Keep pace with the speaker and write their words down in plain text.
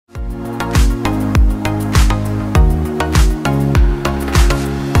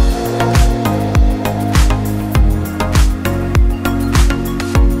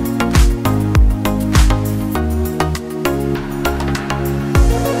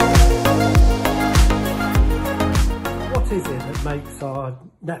makes our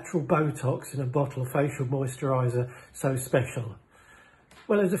natural botox in a bottle facial moisturiser so special?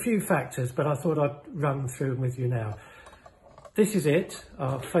 Well, there's a few factors, but I thought I'd run through them with you now. This is it,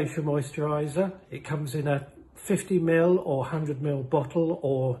 our facial moisturiser. It comes in a 50ml or 100ml bottle,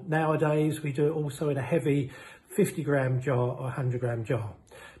 or nowadays we do it also in a heavy 50g jar or 100g jar.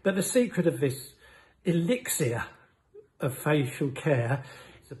 But the secret of this elixir of facial care,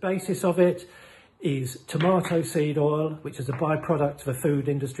 the basis of it is tomato seed oil, which is a byproduct of the food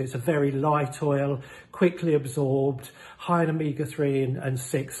industry. It's a very light oil, quickly absorbed, high in omega-3 and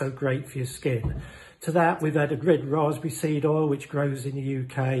 6, so great for your skin. To that, we've added red raspberry seed oil, which grows in the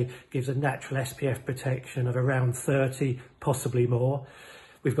UK, gives a natural SPF protection of around 30, possibly more.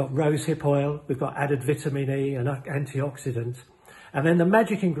 We've got rosehip oil, we've got added vitamin E and antioxidant. And then the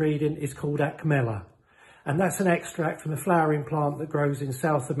magic ingredient is called Acmella. And that's an extract from a flowering plant that grows in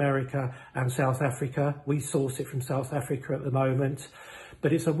South America and South Africa. We source it from South Africa at the moment,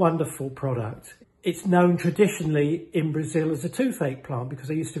 but it's a wonderful product. It's known traditionally in Brazil as a toothache plant because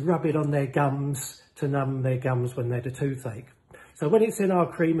they used to rub it on their gums to numb their gums when they had a toothache. So when it's in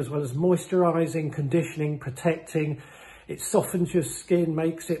our cream, as well as moisturising, conditioning, protecting, it softens your skin,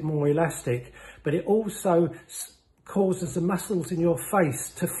 makes it more elastic, but it also causes the muscles in your face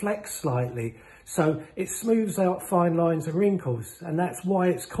to flex slightly. So it smooths out fine lines and wrinkles, and that's why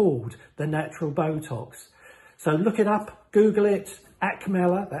it's called the natural Botox. So look it up, Google it,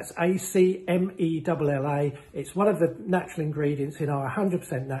 Acmella, that's A-C-M-E-L-L-A. It's one of the natural ingredients in our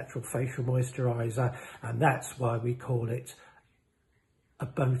 100% natural facial moisturiser, and that's why we call it a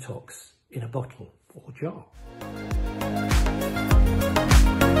Botox in a bottle or jar.